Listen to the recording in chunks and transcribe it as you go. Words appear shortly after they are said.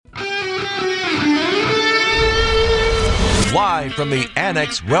Live from the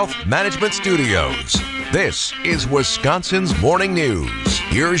Annex Wealth Management Studios, this is Wisconsin's Morning News.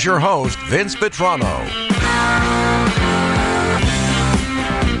 Here's your host, Vince Petrano.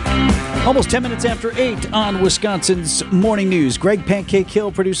 Almost 10 minutes after 8 on Wisconsin's Morning News. Greg Pancake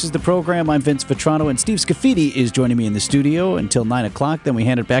Hill produces the program. I'm Vince Petrano, and Steve Scaffidi is joining me in the studio until 9 o'clock. Then we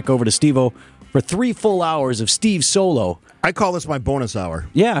hand it back over to Steve-O for 3 full hours of Steve Solo. I call this my bonus hour.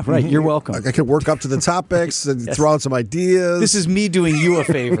 Yeah, right. You're welcome. I can work up to the topics and throw out some ideas. This is me doing you a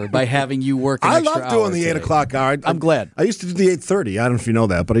favor by having you work an extra hour. I love doing the 8 o'clock hour. I'm glad. I used to do the 8:30. I don't know if you know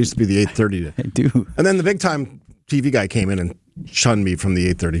that, but I used to be the 8:30. I do. And then the big-time TV guy came in and shunned me from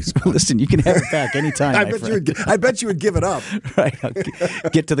the 8:30 spot. Listen, you can have it back anytime, I bet you would give it up. Right. I'll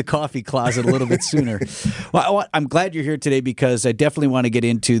get to the coffee closet a little bit sooner. Well, I'm glad you're here today because I definitely want to get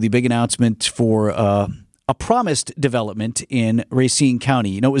into the big announcement for a promised development in Racine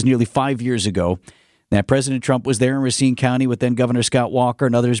County. You know, it was nearly 5 years ago that President Trump was there in Racine County with then Governor Scott Walker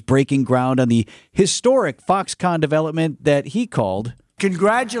and others breaking ground on the historic Foxconn development that he called...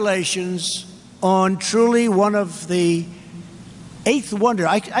 Congratulations on truly one of the eighth wonder.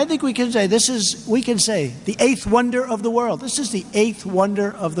 I think we can say the eighth wonder of the world. This is the eighth wonder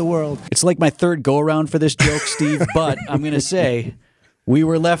of the world. It's like my third go-around for this joke, Steve, but I'm going to say... we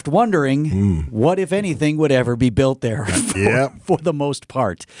were left wondering what, if anything, would ever be built there for the most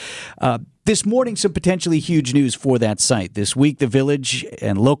part. This morning, some potentially huge news for that site. This week, the village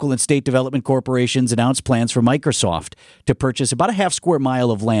and local and state development corporations announced plans for Microsoft to purchase about a half square mile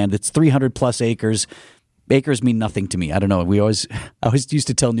of land. It's 300-plus acres. Acres mean nothing to me. I don't know. I always used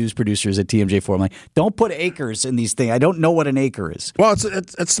to tell news producers at TMJ4, I'm like, don't put acres in these things. I don't know what an acre is. Well,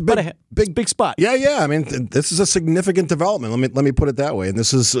 it's a big spot. Yeah. I mean, this is a significant development. Let me put it that way. And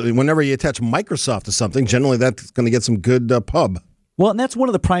this is whenever you attach Microsoft to something, generally that's going to get some good pub. Well, and that's one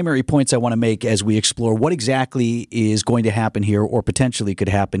of the primary points I want to make as we explore what exactly is going to happen here or potentially could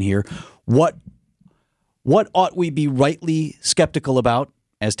happen here. What ought we be rightly skeptical about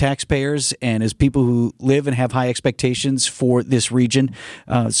as taxpayers and as people who live and have high expectations for this region.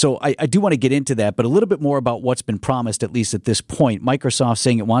 So I do want to get into that, but a little bit more about what's been promised, at least at this point. Microsoft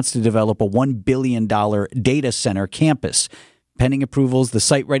saying it wants to develop a $1 billion data center campus. Pending approvals, the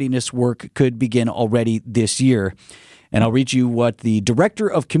site readiness work could begin already this year. And I'll read you what the Director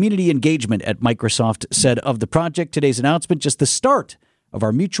of Community Engagement at Microsoft said of the project. Today's announcement, just the start of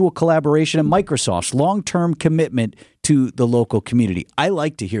our mutual collaboration and Microsoft's long-term commitment to the local community. I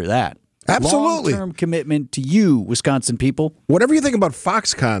like to hear that. Absolutely. Long-term commitment to you, Wisconsin people. Whatever you think about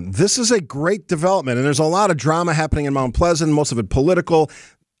Foxconn, this is a great development, and there's a lot of drama happening in Mount Pleasant, most of it political.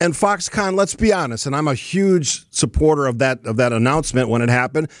 And Foxconn, let's be honest, and I'm a huge supporter of that announcement when it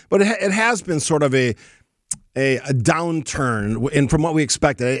happened, but it has been sort of a downturn and from what we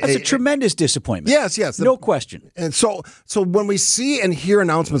expected. That's a tremendous disappointment. Yes. No question. And so when we see and hear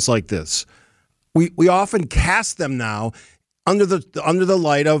announcements like this, we often cast them now under the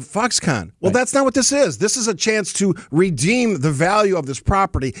light of Foxconn. Well, That's not what this is. This is a chance to redeem the value of this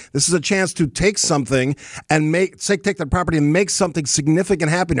property. This is a chance to take something and take the property and make something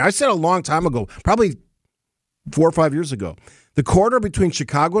significant happen. I said a long time ago, probably 4 or 5 years ago, the corridor between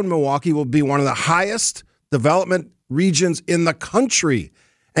Chicago and Milwaukee will be one of the highest development regions in the country.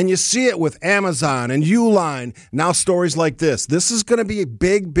 And you see it with Amazon and Uline, now stories like this. This is going to be a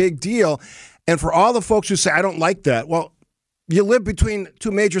big, big deal. And for all the folks who say, I don't like that, well, you live between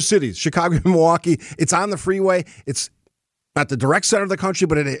two major cities, Chicago and Milwaukee. It's on the freeway. It's not the direct center of the country,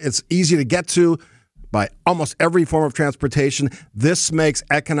 but it's easy to get to by almost every form of transportation. This makes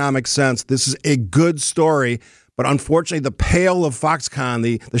economic sense. This is a good story. But unfortunately, the pale of Foxconn,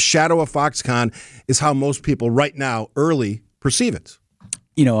 the shadow of Foxconn, is how most people right now, early, perceive it.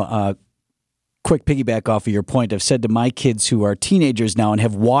 You know, quick piggyback off of your point, I've said to my kids who are teenagers now and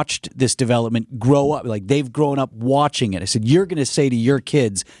have watched this development grow up, like they've grown up watching it. I said, you're going to say to your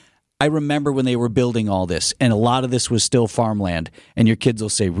kids, I remember when they were building all this, and a lot of this was still farmland. And your kids will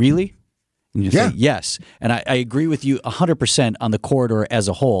say, really? And you say, yes. And I agree with you 100% on the corridor as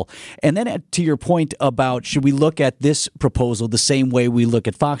a whole. And then to your point about should we look at this proposal the same way we look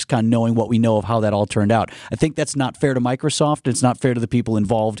at Foxconn, knowing what we know of how that all turned out. I think that's not fair to Microsoft. It's not fair to the people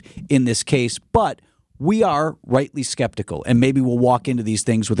involved in this case. But we are rightly skeptical, and maybe we'll walk into these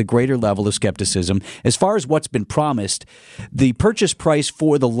things with a greater level of skepticism. As far as what's been promised, the purchase price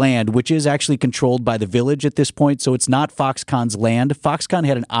for the land, which is actually controlled by the village at this point, so it's not Foxconn's land. Foxconn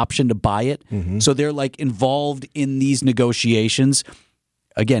had an option to buy it, so they're like involved in these negotiations.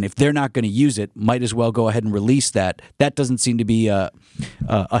 again, if they're not going to use it, might as well go ahead and release that. That doesn't seem to be a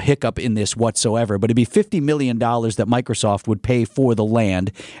hiccup in this whatsoever. But it'd be $50 million that Microsoft would pay for the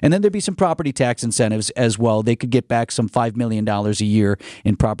land. And then there'd be some property tax incentives as well. They could get back some $5 million a year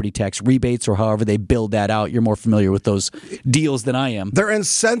in property tax rebates, or however they build that out. You're more familiar with those deals than I am. There are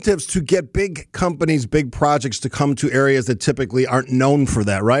incentives to get big companies, big projects to come to areas that typically aren't known for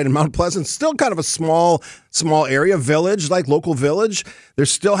that, right? And Mount Pleasant's still kind of a small area, village, like local village. They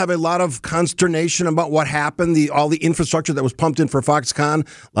still have a lot of consternation about what happened, all the infrastructure that was pumped in for Foxconn,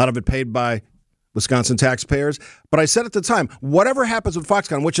 a lot of it paid by Wisconsin taxpayers. But I said at the time, whatever happens with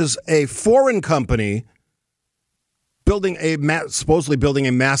Foxconn, which is a foreign company supposedly building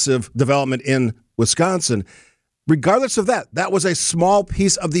a massive development in Wisconsin, regardless of that, that was a small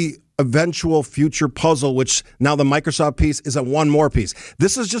piece of the eventual future puzzle, which now the Microsoft piece is a one more piece.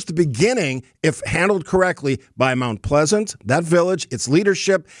 This is just the beginning, if handled correctly, by Mount Pleasant, that village, its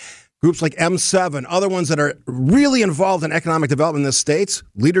leadership, groups like M7, other ones that are really involved in economic development in the states.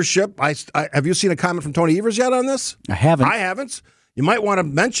 Leadership. Have you seen a comment from Tony Evers yet on this? I haven't. I haven't. You might want to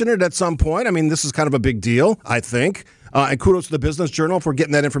mention it at some point. I mean, this is kind of a big deal, I think. And kudos to the Business Journal for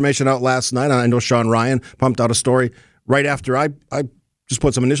getting that information out last night. I know Sean Ryan pumped out a story right after I just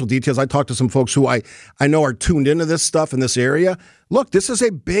put some initial details. I talked to some folks who I know are tuned into this stuff in this area. Look, this is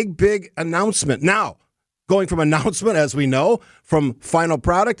a big, big announcement. Now, going from announcement, as we know, from final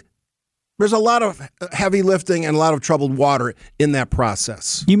product, there's a lot of heavy lifting and a lot of troubled water in that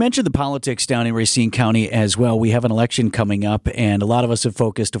process. You mentioned the politics down in Racine County as well. We have an election coming up, and a lot of us have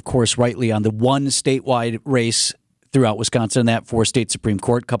focused, of course, rightly on the one statewide race throughout Wisconsin, that for state Supreme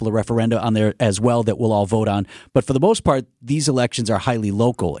Court, a couple of referenda on there as well that we'll all vote on. But for the most part, these elections are highly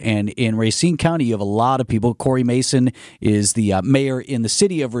local. And in Racine County, you have a lot of people. Corey Mason is the mayor in the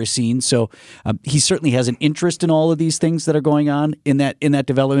city of Racine. So he certainly has an interest in all of these things that are going on in that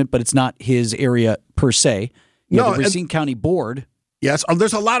development, but it's not his area per se. You have the Racine County Board. Yes,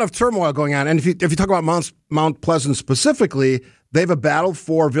 there's a lot of turmoil going on. And if you talk about Mount Pleasant specifically, they have a battle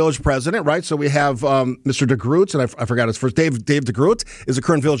for village president, right? So we have Mr. DeGroots, and I forgot his first. Dave DeGroots is the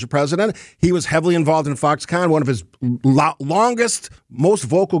current village president. He was heavily involved in Foxconn. One of his longest, most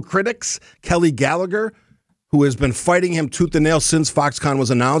vocal critics, Kelly Gallagher, who has been fighting him tooth and nail since Foxconn was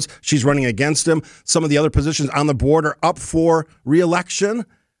announced. She's running against him. Some of the other positions on the board are up for re-election.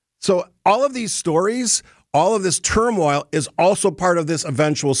 So all of these stories, all of this turmoil is also part of this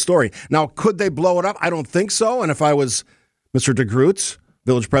eventual story. Now, could they blow it up? I don't think so. And if I was Mr. DeGroots,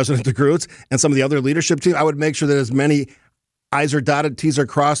 Village President DeGroots, and some of the other leadership team, I would make sure that as many I's are dotted, T's are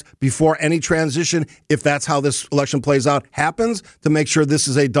crossed before any transition, if that's how this election plays out, happens, to make sure this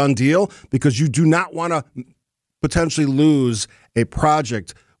is a done deal, because you do not want to potentially lose a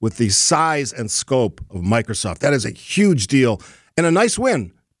project with the size and scope of Microsoft. That is a huge deal and a nice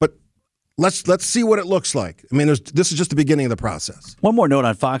win. Let's see what it looks like. I mean, this is just the beginning of the process. One more note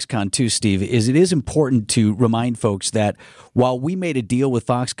on Foxconn, too, Steve, is it is important to remind folks that while we made a deal with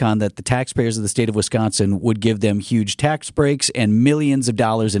Foxconn that the taxpayers of the state of Wisconsin would give them huge tax breaks and millions of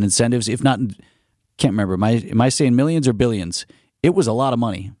dollars in incentives, if not, can't remember, am I saying millions or billions? It was a lot of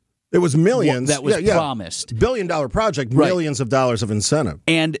money. It was millions. That was promised. $1 billion project, millions of dollars of incentive.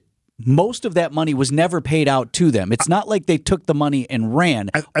 And most of that money was never paid out to them. It's not like they took the money and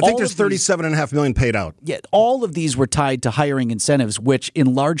ran. I think there's $37.5 million paid out. Yeah, all of these were tied to hiring incentives, which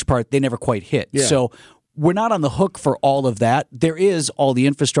in large part they never quite hit. Yeah. So we're not on the hook for all of that. There is all the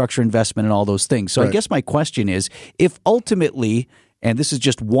infrastructure investment and all those things. So I guess my question is, if ultimately, and this is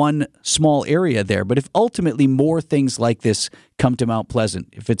just one small area there, but if ultimately more things like this come to Mount Pleasant,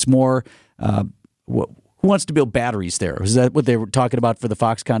 if it's more who wants to build batteries there? Is that what they were talking about for the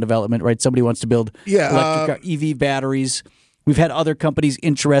Foxconn development, right? Somebody wants to build electric EV batteries. We've had other companies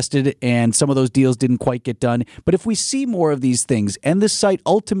interested, and some of those deals didn't quite get done. But if we see more of these things, and this site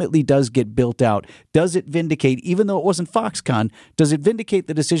ultimately does get built out, does it vindicate, even though it wasn't Foxconn, does it vindicate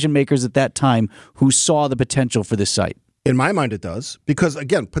the decision makers at that time who saw the potential for this site? In my mind, it does. Because,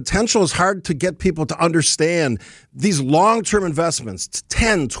 again, potential is hard to get people to understand. These long-term investments,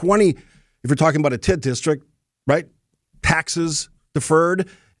 10, 20, if you're talking about a TID district, right? Taxes deferred,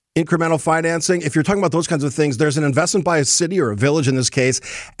 incremental financing. If you're talking about those kinds of things, there's an investment by a city or a village in this case,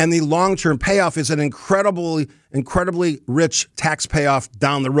 and the long-term payoff is an incredibly rich tax payoff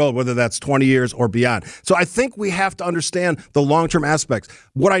down the road, whether that's 20 years or beyond. So I think we have to understand the long-term aspects.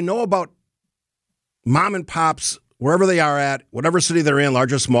 What I know about mom and pops, wherever they are at, whatever city they're in,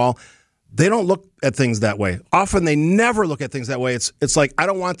 large or small, they don't look at things that way. Often they never look at things that way. It's like, I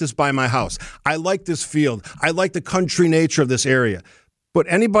don't want this by my house. I like this field. I like the country nature of this area. But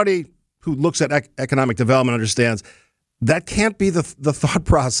anybody who looks at economic development understands That can't be the thought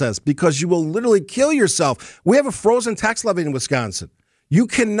process, because you will literally kill yourself. We have a frozen tax levy in Wisconsin. You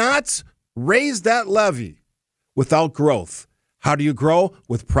cannot raise that levy without growth. How do you grow?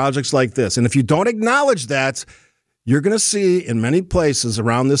 With projects like this. And if you don't acknowledge that, you're going to see in many places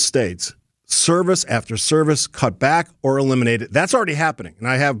around this state, service after service cut back or eliminated. That's already happening. And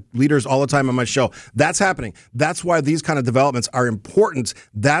I have leaders all the time on my show. That's happening. That's why these kind of developments are important.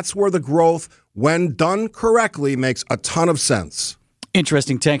 That's where the growth, when done correctly, makes a ton of sense.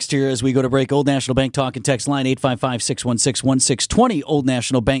 Interesting text here as we go to break. Old National Bank talk and text line 855-616-1620. Old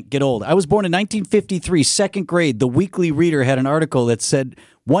National Bank, get old. I was born in 1953, second grade. The Weekly Reader had an article that said,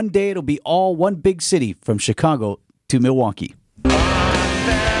 one day it'll be all one big city from Chicago to Milwaukee.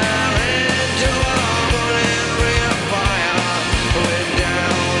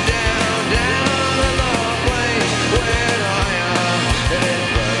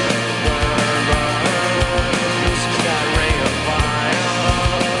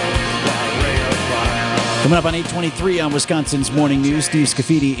 Coming up on 8:23 on Wisconsin's Morning News, Steve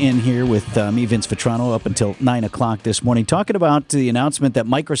Scaffidi in here with me, Vince Vitrano, up until 9 o'clock this morning, talking about the announcement that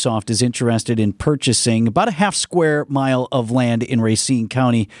Microsoft is interested in purchasing about a half square mile of land in Racine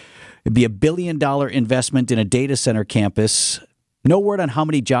County. It'd be $1 billion investment in a data center campus. No word on how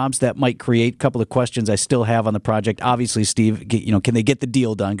many jobs that might create. A couple of questions I still have on the project. Obviously, Steve, can they get the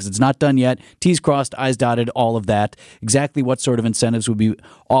deal done? Because it's not done yet. T's crossed, I's dotted, all of that. Exactly what sort of incentives would be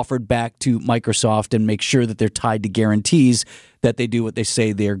offered back to Microsoft, and make sure that they're tied to guarantees that they do what they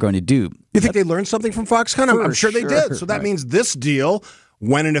say they are going to do. You think they learned something from Foxconn? I'm sure they did. So that means this deal,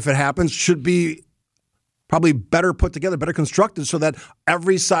 when and if it happens, should be probably better put together, better constructed, so that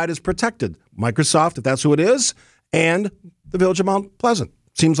every side is protected. Microsoft, if that's who it is, and the Village of Mount Pleasant.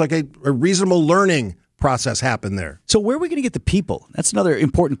 Seems like a reasonable learning process happened there. So where are we going to get the people? That's another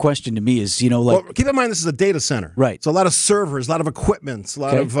important question to me is, well, keep in mind this is a data center. Right. So a lot of servers, a lot of equipment, a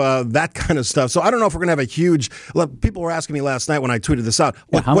lot of that kind of stuff. So I don't know if we're going to have a huge, people were asking me last night when I tweeted this out,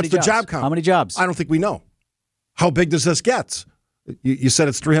 what's the job count? How many jobs? I don't think we know. How big does this get? You said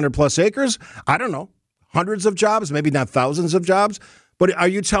it's 300 plus acres? I don't know. Hundreds of jobs, maybe not thousands of jobs. But are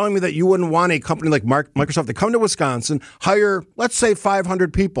you telling me that you wouldn't want a company like Microsoft to come to Wisconsin, hire, let's say,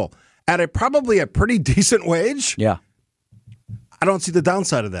 500 people at probably a pretty decent wage? Yeah. I don't see the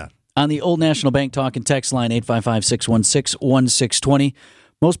downside of that. On the Old National Bank talk and text line, 855-616-1620,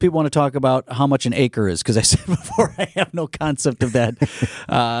 most people want to talk about how much an acre is, because I said before I have no concept of that.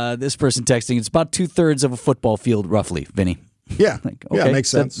 This person texting, it's about 2/3 of a football field, roughly, Vinny. Yeah, yeah, it makes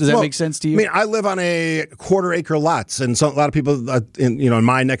sense. Does that make sense to you? I mean, I live on a quarter-acre lot, and a lot of people in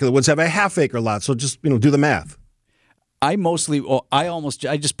my neck of the woods have a half-acre lot. So just do the math. I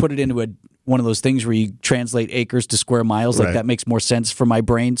just put it into one of those things where you translate acres to square miles. Like that makes more sense for my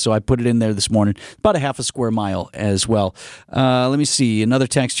brain, so I put it in there this morning. About a half a square mile as well. Let me see. Another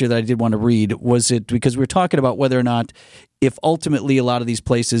text here that I did want to read, was it because we were talking about whether or not, if ultimately a lot of these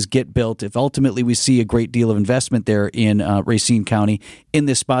places get built, if ultimately we see a great deal of investment there in Racine County, in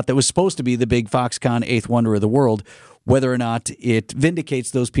this spot that was supposed to be the big Foxconn eighth wonder of the world, whether or not it vindicates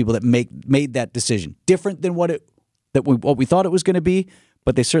those people that made that decision. Different than what we thought it was going to be,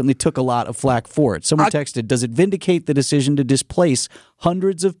 but they certainly took a lot of flack for it. Someone texted, does it vindicate the decision to displace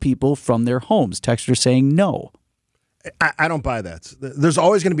hundreds of people from their homes? Texter saying no. I don't buy that. There's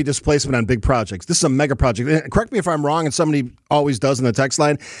always going to be displacement on big projects. This is a mega project. Correct me if I'm wrong, and somebody always does in the text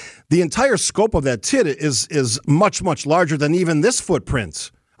line. The entire scope of that TID is much, much larger than even this footprint.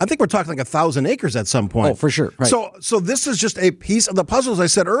 I think we're talking like 1,000 acres at some point. Oh, for sure. Right. So this is just a piece of the puzzle, as I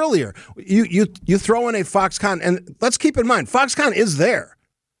said earlier. You throw in a Foxconn, and let's keep in mind, Foxconn is there.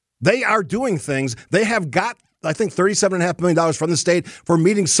 They are doing things. They have got, I think, $37.5 million from the state for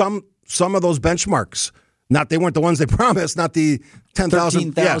meeting some of those benchmarks. They weren't the ones they promised, not the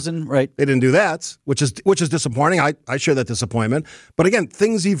 10,000. 13,000, right. They didn't do that, which is disappointing. I share that disappointment. But again,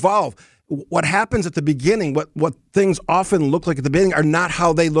 things evolve. What happens at the beginning, what things often look like at the beginning are not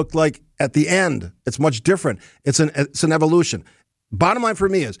how they look like at the end. It's much different. It's an evolution. Bottom line for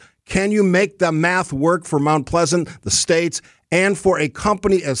me is, can you make the math work for Mount Pleasant, the states, and for a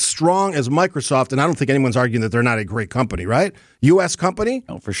company as strong as Microsoft? And I don't think anyone's arguing that they're not a great company, right? U.S. company?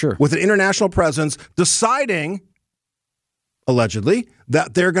 Oh, for sure. With an international presence, deciding, allegedly,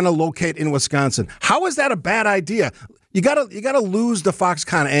 that they're going to locate in Wisconsin. How is that a bad idea? You gotta lose the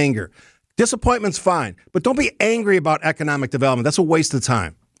Foxconn anger. Disappointment's fine, but don't be angry about economic development. That's a waste of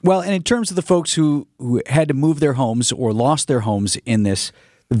time. Well, and in terms of the folks who had to move their homes or lost their homes in this,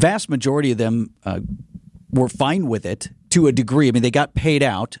 the vast majority of them were fine with it to a degree. I mean, they got paid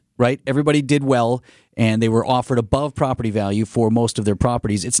out, right? Everybody did well, and they were offered above property value for most of their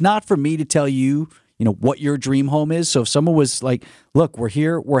properties. It's not for me to tell you, what your dream home is. So if someone was like, look, we're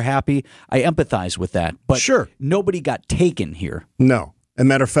here, we're happy, I empathize with that. But sure, nobody got taken here. No. As a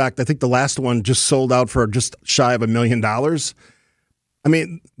matter of fact, I think the last one just sold out for just shy of $1 million. I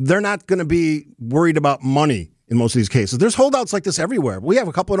mean, they're not going to be worried about money in most of these cases. There's holdouts like this everywhere. We have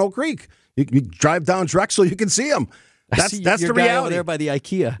a couple in Oak Creek. You drive down Drexel, you can see them. That's the reality. Over there by the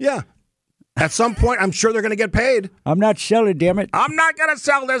IKEA. Yeah. At some point, I'm sure they're going to get paid. I'm not selling, damn it. I'm not going to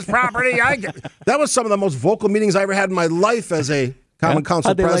sell this property. That was some of the most vocal meetings I ever had in my life as a Common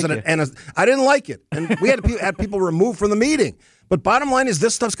Council president. And I didn't like it. And we had people removed from the meeting. But bottom line is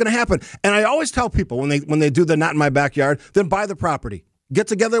this stuff's going to happen. And I always tell people when they do the not in my backyard, then buy the property. Get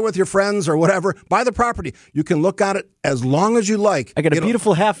together with your friends or whatever. Buy the property. You can look at it as long as you like. I got a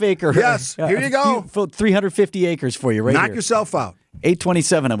beautiful half acre. Yes, here you go. 350 acres for you right here. Knock yourself out.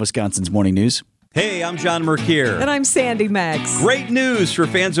 8:27 on Wisconsin's Morning News. Hey, I'm John Merkier. And I'm Sandy Max. Great news for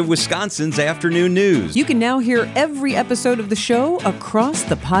fans of Wisconsin's afternoon news. You can now hear every episode of the show across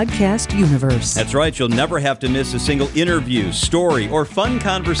the podcast universe. That's right. You'll never have to miss a single interview, story, or fun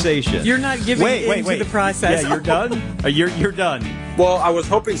conversation. You're not giving in to the process. Yeah, you're done? You're done. Well, I was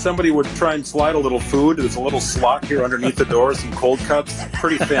hoping somebody would try and slide a little food. There's a little slot here underneath the door, some cold cuts,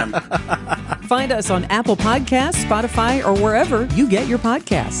 pretty thin. Find us on Apple Podcasts, Spotify, or wherever you get your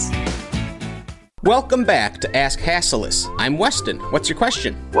podcasts. Welcome back to Ask Hasselus. I'm Weston. What's your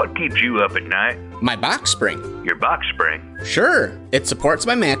question? What keeps you up at night? My box spring. Your box spring? Sure. It supports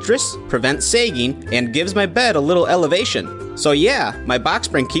my mattress, prevents sagging, and gives my bed a little elevation. So yeah, my box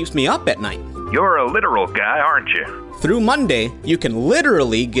spring keeps me up at night. You're a literal guy, aren't you? Through Monday, you can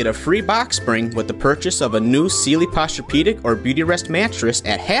literally get a free box spring with the purchase of a new Sealy Posturepedic or Beautyrest mattress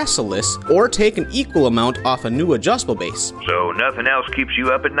at Hasselus, or take an equal amount off a new adjustable base. So nothing else keeps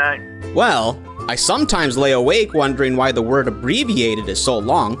you up at night? Well, I sometimes lay awake wondering why the word abbreviated is so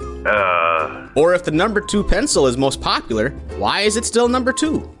long. Or if the number 2 pencil is most popular, why is it still number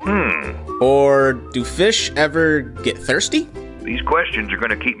 2? Or do fish ever get thirsty? These questions are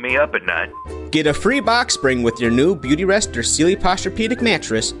going to keep me up at night. Get a free box spring with your new Beautyrest or Sealy Posturepedic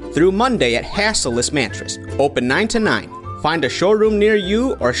mattress through Monday at Hasselus Mattress. Open 9 to 9. Find a showroom near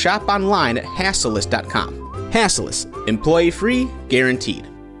you or shop online at Hasselus.com. Hasselus. Employee free, guaranteed.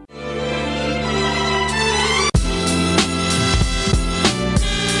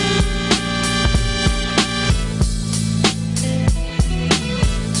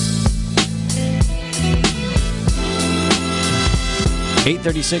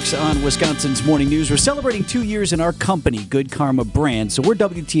 8:36 on Wisconsin's Morning News. We're celebrating 2 years in our company, Good Karma Brands. So we're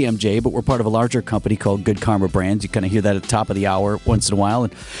WTMJ, but we're part of a larger company called Good Karma Brands. You kind of hear that at the top of the hour once in a while.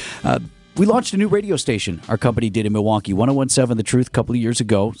 And we launched a new radio station, our company did in Milwaukee, 101.7 The Truth, a couple of years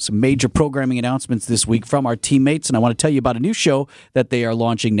ago. Some major programming announcements this week from our teammates, and I want to tell you about a new show that they are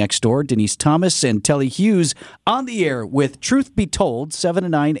launching next door. Denise Thomas and Telly Hughes on the air with Truth Be Told, 7 to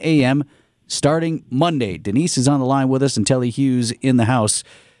 9 a.m., starting Monday. Denise is on the line with us and Telly Hughes in the house.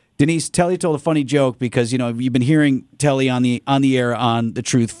 Denise, Telly told a funny joke because, you've been hearing Telly on the air on The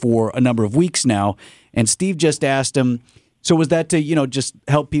Truth for a number of weeks now, and Steve just asked him, so was that to, just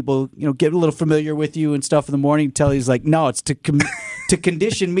help people, get a little familiar with you and stuff in the morning? Telly's like, no, it's to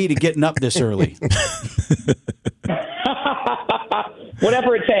condition me to getting up this early.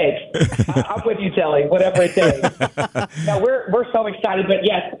 Whatever it takes. I'm with you, Telly. Whatever it takes. No, we're so excited. But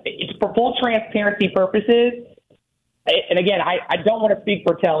yes, it's for full transparency purposes. And again, I don't want to speak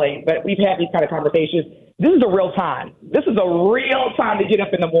for Telly, but we've had these kind of conversations. This is a real time. This is a real time to get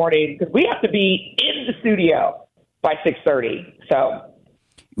up in the morning because we have to be in the studio by 6:30. So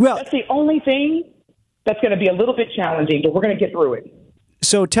that's the only thing that's going to be a little bit challenging, but we're going to get through it.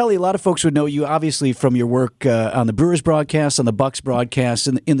 So, Telly, a lot of folks would know you, obviously, from your work on the Brewers broadcast, on the Bucks broadcast,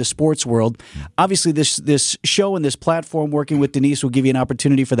 in the sports world. Obviously, this show and this platform, working with Denise, will give you an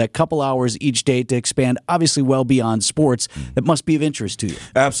opportunity for that couple hours each day to expand, obviously, well beyond sports. That must be of interest to you.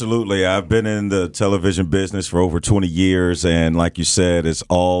 Absolutely. I've been in the television business for over 20 years, and like you said, it's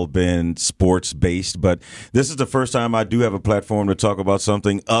all been sports-based. But this is the first time I do have a platform to talk about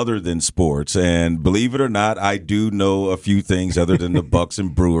something other than sports. And believe it or not, I do know a few things other than the Bucks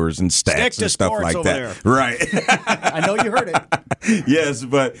and Brewers and stats and stuff like that. There. Right. I know you heard it. Yes,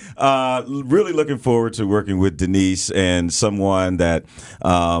 but really looking forward to working with Denise and someone that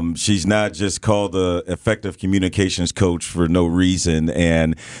she's not just called the effective communications coach for no reason,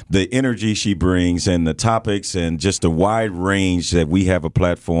 and the energy she brings and the topics and just the wide range that we have a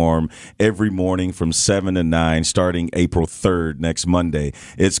platform every morning from 7 to 9 starting April 3rd next Monday.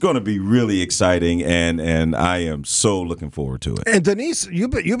 It's going to be really exciting, and I am so looking forward to it. And Denise,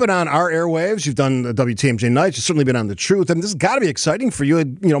 you've been on our airwaves. You've done the WTMJ Nights. You've certainly been on The Truth. And this has got to be exciting for you,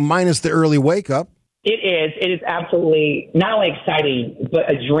 minus the early wake up. It is. It is absolutely not only exciting,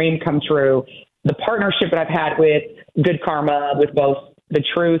 but a dream come true. The partnership that I've had with Good Karma, with both The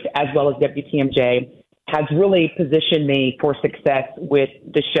Truth as well as WTMJ, has really positioned me for success with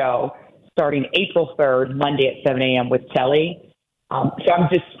the show starting April 3rd, Monday at 7 a.m. with Telly. So I'm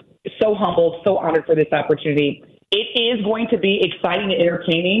just so humbled, so honored for this opportunity. It is going to be exciting and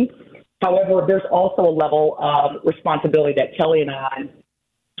entertaining. However, there's also a level of responsibility that Telly and I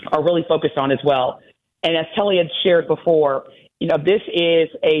are really focused on as well. And as Telly had shared before, this is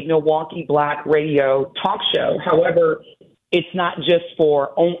a Milwaukee Black radio talk show. However, it's not just for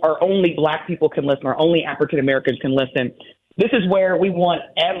or only Black people can listen or only African Americans can listen. This is where we want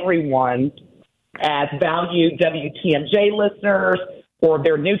everyone, as valued WTMJ listeners, or if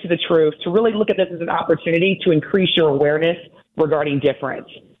they're new to the truth, to really look at this as an opportunity to increase your awareness regarding difference.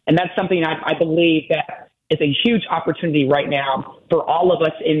 And that's something I believe that is a huge opportunity right now for all of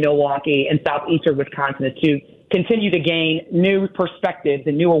us in Milwaukee and southeastern Wisconsin to continue to gain new perspectives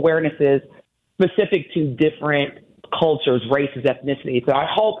and new awarenesses specific to different cultures, races, ethnicities. So I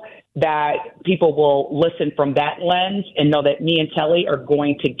hope that people will listen from that lens and know that me and Telly are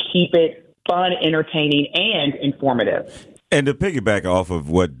going to keep it fun, entertaining, and informative. And to piggyback off of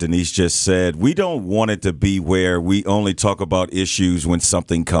what Denise just said, we don't want it to be where we only talk about issues when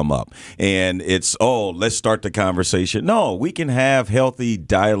something come up and it's, let's start the conversation. No, we can have healthy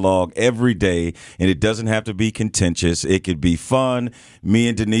dialogue every day, and it doesn't have to be contentious. It could be fun. Me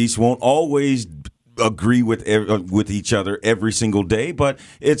and Denise won't always agree with each other every single day, but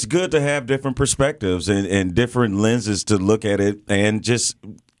it's good to have different perspectives and different lenses to look at it, and just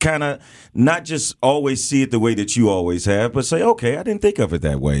kind of not just always see it the way that you always have, but say, okay, I didn't think of it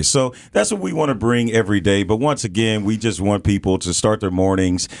that way. So that's what we want to bring every day. But once again, we just want people to start their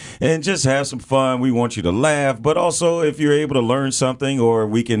mornings and just have some fun. We want you to laugh, but also if you're able to learn something, or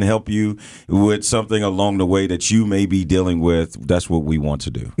we can help you with something along the way that you may be dealing with, that's what we want to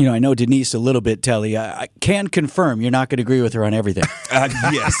do. I know Denise a little bit, Telly. I can confirm you're not going to agree with her on everything.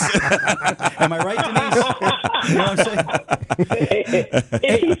 Yes. Am I right, Denise? You know what I'm saying?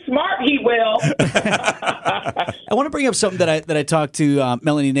 If he's smart, he will. I want to bring up something that I talked to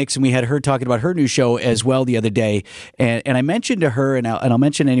Melanie Nixon. We had her talking about her new show as well the other day, and I mentioned to her, and I'll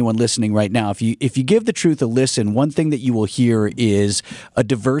mention anyone listening right now. If you give The Truth a listen, one thing that you will hear is a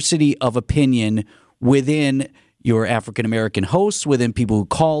diversity of opinion within your African American hosts, within people who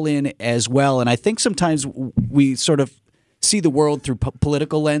call in as well. And I think sometimes we sort of see the world through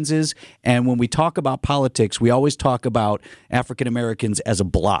political lenses, and when we talk about politics, we always talk about African Americans as a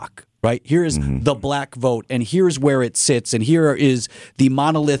block. Right? Here is the black vote, and here's where it sits, and here is the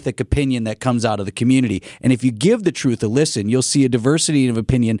monolithic opinion that comes out of the community. And if you give The Truth a listen, you'll see a diversity of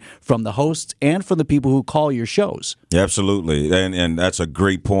opinion from the hosts and from the people who call your shows. Absolutely. And that's a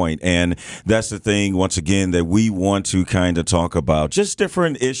great point. And that's the thing, once again, that we want to kind of talk about, just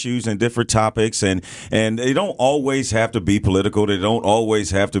different issues and different topics. And they don't always have to be political. They don't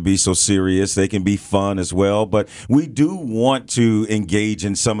always have to be so serious. They can be fun as well. But we do want to engage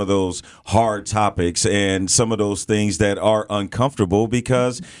in some of those hard topics and some of those things that are uncomfortable,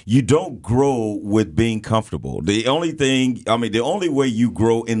 because you don't grow with being comfortable. The only way you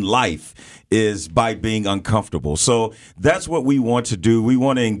grow in life is by being uncomfortable. So that's what we want to do. We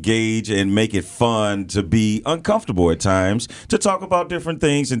want to engage and make it fun to be uncomfortable at times, to talk about different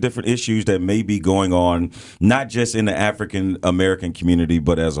things and different issues that may be going on, not just in the African American community,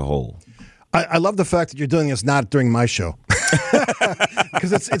 but as a whole. I love the fact that you're doing this not during my show,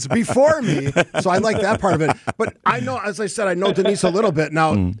 because it's before me, so I like that part of it. But I know, as I said, I know Denise a little bit.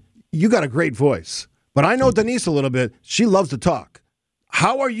 Now, you got a great voice, but I know Denise a little bit. She loves to talk.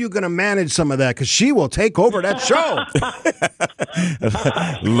 How are you going to manage some of that? Because she will take over that show.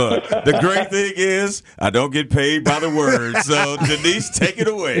 Look, the great thing is I don't get paid by the word. So, Denise, take it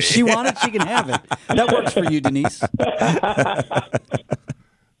away. If she wanted, she can have it. That works for you, Denise.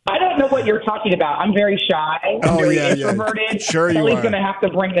 I don't know what you're talking about. I'm very shy. I'm very introverted. Yeah. Sure you Kelly's are. going to have to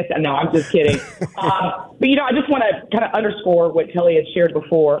bring this. No, I'm just kidding. But, I just want to kind of underscore what Kelly had shared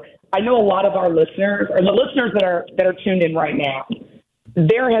before. I know a lot of our listeners, or the listeners that are tuned in right now,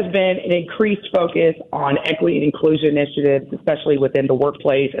 there has been an increased focus on equity and inclusion initiatives, especially within the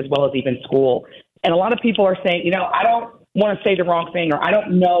workplace as well as even school. And a lot of people are saying, I don't want to say the wrong thing, or I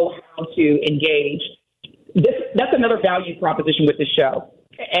don't know how to engage. That's another value proposition with the show.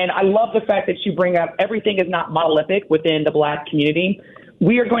 And I love the fact that you bring up everything is not monolithic within the Black community.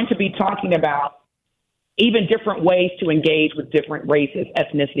 We are going to be talking about even different ways to engage with different races,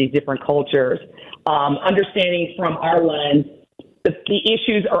 ethnicities, different cultures, understanding from our lens the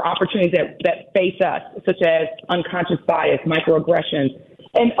issues or opportunities that face us, such as unconscious bias, microaggressions,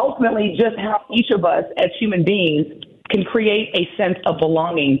 and ultimately just how each of us as human beings can create a sense of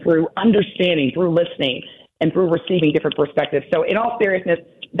belonging through understanding, through listening, and through receiving different perspectives. So in all seriousness,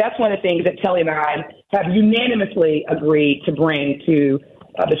 that's one of the things that Telly and I have unanimously agreed to bring to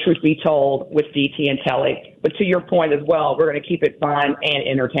The Truth Be Told with DT and Telly. But to your point as well, we're going to keep it fun and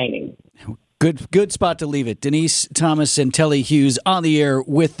entertaining. Good spot to leave it. Denise Thomas and Telly Hughes on the air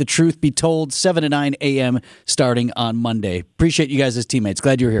with The Truth Be Told, 7 to 9 a.m. starting on Monday. Appreciate you guys as teammates.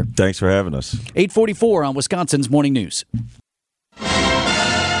 Glad you're here. Thanks for having us. 8:44 on Wisconsin's Morning News.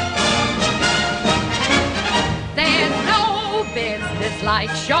 There's no business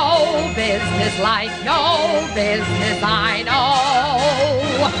like show business, like no business I know.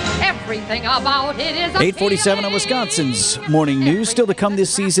 Everything about it is 8:47 on Wisconsin's Morning News. Still to come this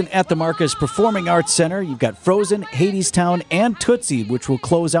season at the Marcus Performing Arts Center. You've got Frozen, Hadestown, and Tootsie, which will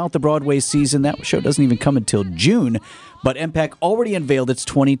close out the Broadway season. That show doesn't even come until June. But MPAC already unveiled its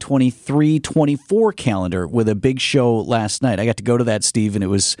 2023-24 calendar with a big show last night. I got to go to that, Steve, and I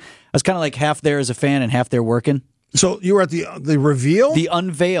was kind of like half there as a fan and half there working. So you were at the reveal? The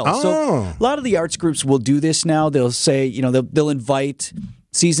unveil. Oh. So a lot of the arts groups will do this now. They'll say, they'll invite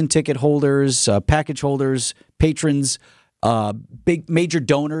season ticket holders, package holders, patrons, big major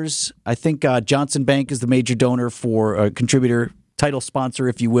donors. I think Johnson Bank is the major donor for contributor, title sponsor,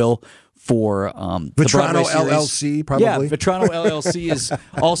 if you will, for Vetrano LLC, probably. Yeah, Vetrano LLC is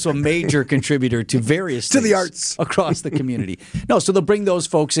also a major contributor to various to the things arts across the community. No, so they'll bring those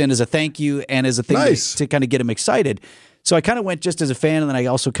folks in as a thank you and as a thing to kind of get them excited. So I kind of went just as a fan, and then I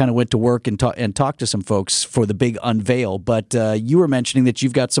also kind of went to work and talked to some folks for the big unveil. But you were mentioning that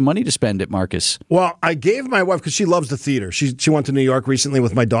you've got some money to spend at Marcus. Well, I gave my wife, because she loves the theater. She went to New York recently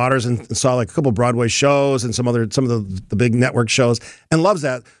with my daughters and saw like a couple Broadway shows and some of the big network shows, and loves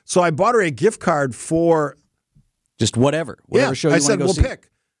that. So I bought her a gift card for just whatever show you want to go see. I said we'll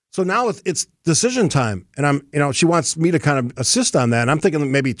pick. So now it's decision time, and she wants me to kind of assist on that. And I'm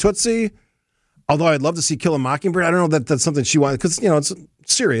thinking maybe Tootsie. Although I'd love to see Kill a Mockingbird, I don't know that that's something she wanted because it's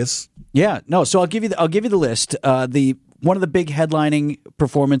serious. Yeah, no. So I'll give you the list. One of the big headlining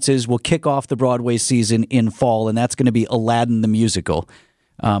performances will kick off the Broadway season in fall, and that's going to be Aladdin the musical.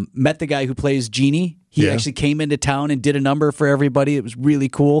 Met the guy who plays Genie. He actually came into town and did a number for everybody. It was really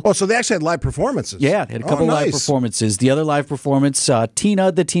cool. Oh, so they actually had live performances. Yeah, they had a couple live performances. The other live performance, Tina,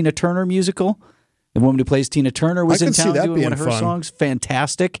 the Tina Turner musical. The woman who plays Tina Turner was in town doing one of her songs.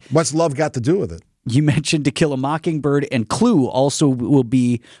 Fantastic. What's love got to do with it? You mentioned To Kill a Mockingbird, and Clue also will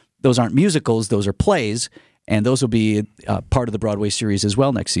be, those aren't musicals, those are plays, and those will be part of the Broadway series as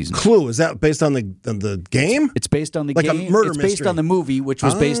well next season. Clue, is that based on the game? It's based on the game. Like a murder mystery. It's based on the movie, which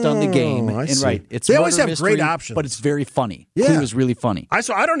was based on the game. I see. Right. It's they always have mystery, great options. But it's very funny. Yeah. Clue is really funny. I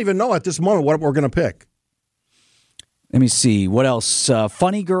don't even know at this moment what we're going to pick. Let me see. What else?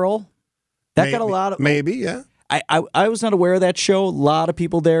 Funny Girl. That got a lot of... Maybe, yeah. I was not aware of that show. A lot of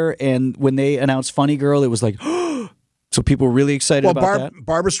people there, and when they announced Funny Girl, it was like, so people were really excited about that.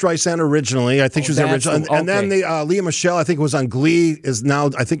 Barbara Streisand originally, I think she was the original, and then Leah Michele, I think it was on Glee, is now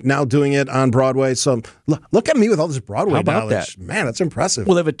doing it on Broadway. So look at me with all this Broadway knowledge, man, that's impressive.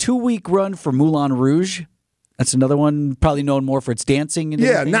 We'll have a 2-week run for Moulin Rouge. That's another one, probably known more for its dancing. And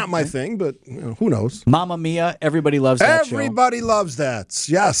everything. Not my thing, but who knows? Mamma Mia, everybody loves that show. Everybody loves that,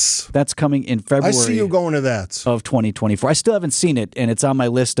 yes. That's coming in February. I see you going to that. Of 2024. I still haven't seen it, and it's on my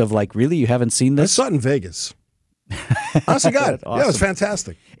list of like, really, you haven't seen this? I saw it in Vegas. Honest to God, awesome. Yeah, it was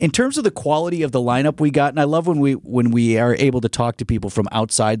fantastic. In terms of the quality of the lineup we got, and I love when we are able to talk to people from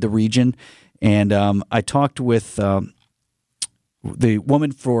outside the region, and I talked with the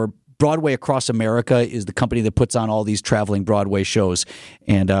woman for Broadway Across America is the company that puts on all these traveling Broadway shows.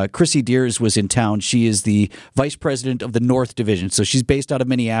 And Chrissy Deers was in town. She is the vice president of the North Division. So she's based out of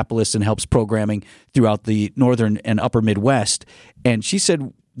Minneapolis and helps programming throughout the northern and upper Midwest. And she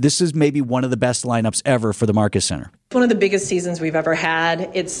said this is maybe one of the best lineups ever for the Marcus Center. One of the biggest seasons we've ever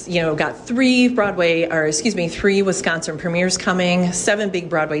had. It's, got 3 Wisconsin premieres coming, 7 big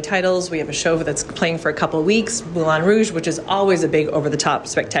Broadway titles. We have a show that's playing for a couple of weeks, Moulin Rouge, which is always a big over-the-top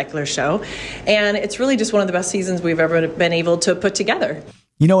spectacular show. And it's really just one of the best seasons we've ever been able to put together.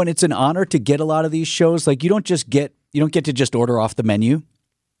 And it's an honor to get a lot of these shows. Like you don't get to just order off the menu.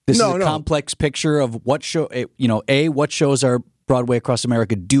 This is a complex picture of what show, A, what shows are Broadway Across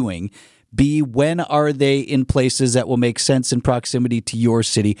America doing? B, when are they in places that will make sense in proximity to your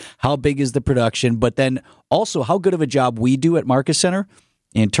city? How big is the production? But then also how good of a job we do at Marcus Center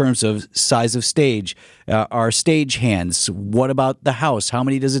in terms of size of stage, our stage hands. What about the house? How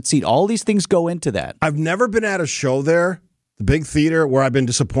many does it seat? All these things go into that. I've never been at a show there the big theater where I've been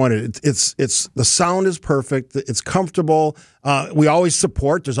disappointed. It's the sound is perfect. It's comfortable. We always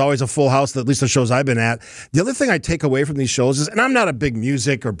support. There's always a full house, at least the shows I've been at. The other thing I take away from these shows is, and I'm not a big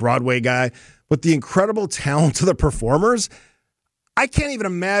music or Broadway guy, but the incredible talent of the performers. I can't even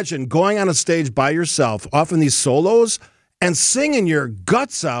imagine going on a stage by yourself, often these solos, and singing your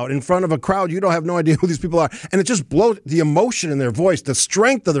guts out in front of a crowd. You don't have no idea who these people are. And it just blows, the emotion in their voice, the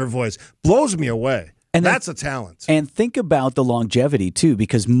strength of their voice blows me away. And that's a talent. And think about the longevity, too,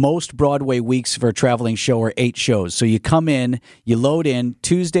 because most Broadway weeks for a traveling show are 8 shows. So you come in, you load in,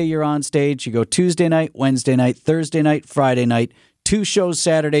 Tuesday you're on stage, you go Tuesday night, Wednesday night, Thursday night, Friday night, 2 shows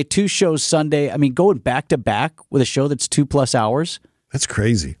Saturday, 2 shows Sunday. I mean, going back to back with a show that's 2+ hours. That's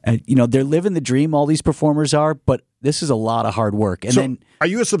crazy. And, they're living the dream, all these performers are, but this is a lot of hard work. And then, are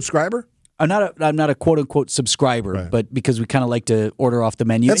you a subscriber? I'm not a quote unquote subscriber, right. But because we kind of like to order off the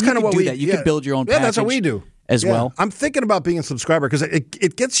menu. That's kind of what we do. You can build your own package. Yeah, that's what we do as well. I'm thinking about being a subscriber because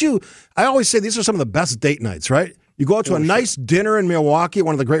it gets you. I always say these are some of the best date nights, right? You go out to a nice dinner in Milwaukee,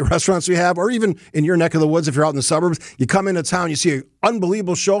 one of the great restaurants we have, or even in your neck of the woods if you're out in the suburbs. You come into town, you see an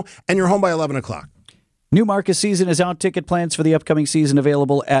unbelievable show, and you're home by 11 o'clock. New Marcus season is out. Ticket plans for the upcoming season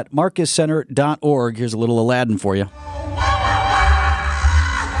available at marcuscenter.org. Here's a little Aladdin for you.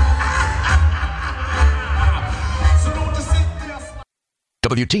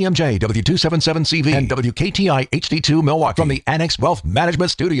 WTMJ, W277CV, and WKTI HD2 Milwaukee from the Annex Wealth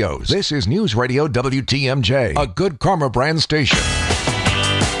Management Studios. This is News Radio WTMJ, a Good Karma brand station.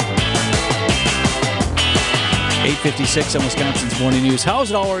 8:56 on Wisconsin's Morning News. How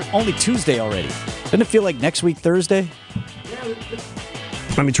is it only Tuesday already? Doesn't it feel like next week Thursday?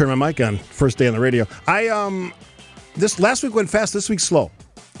 Let me turn my mic on. First day on the radio. This last week went fast. This week slow.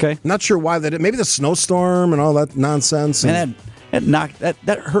 Okay. Not sure why that. Maybe the snowstorm and all that nonsense. And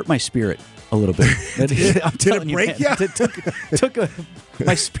that hurt my spirit a little bit. I'm telling you, break man,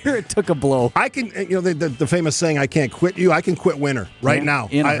 my spirit took a blow. I can, the famous saying, "I can't quit you. I can quit winter right now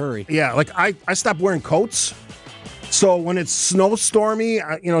in a hurry." Yeah, like I stopped wearing coats. So when it's snowstormy,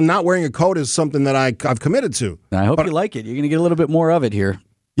 not wearing a coat is something that I've committed to. I hope you like it. You're going to get a little bit more of it here.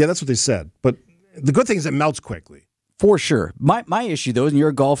 Yeah, that's what they said. But the good thing is it melts quickly. For sure. My issue, though, and you're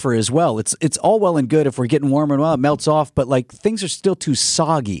a golfer as well, it's all well and good if we're getting warmer and it melts off, but things are still too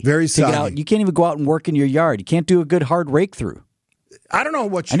soggy. Very soggy. Get out. You can't even go out and work in your yard. You can't do a good hard rake through. I don't know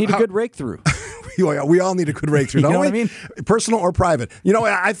what I need a good rake through. We all need a good rake through. You know what I mean? Personal or private.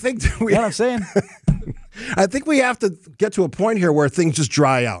 I think you know what I'm saying? I think we have to get to a point here where things just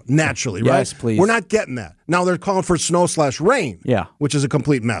dry out naturally, right? Yes, please. We're not getting that. Now they're calling for snow/rain. Yeah. Which is a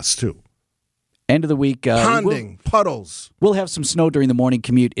complete mess, too. End of the week. Ponding, puddles. We'll have some snow during the morning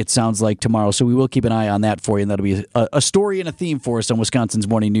commute, it sounds like, tomorrow. So we will keep an eye on that for you, and that'll be a story and a theme for us on Wisconsin's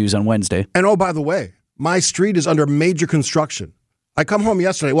Morning News on Wednesday. And oh, by the way, my street is under major construction. I come home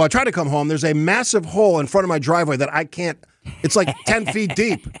yesterday. Well, I tried to come home. There's a massive hole in front of my driveway that I can't. It's like 10 feet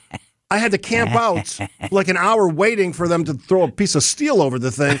deep. I had to camp out like an hour waiting for them to throw a piece of steel over the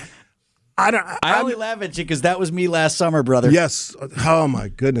thing. I only laugh at you because that was me last summer, brother. Yes. Oh, my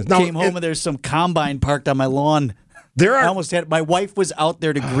goodness. Now, came home and there's some combine parked on my lawn. I almost had my wife was out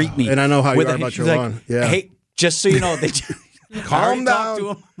there to greet me. And I know how you are about your lawn. Yeah. Hey, just so you know, they calm down. To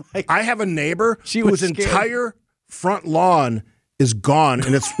him. I have a neighbor whose entire front lawn is gone,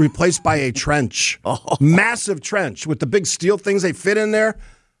 and it's replaced by a trench. Massive trench with the big steel things they fit in there.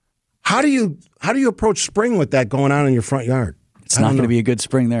 How do you approach spring with that going on in your front yard? It's not going to be a good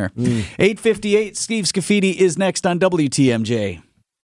spring there. 8:58, Steve Scaffidi is next on WTMJ.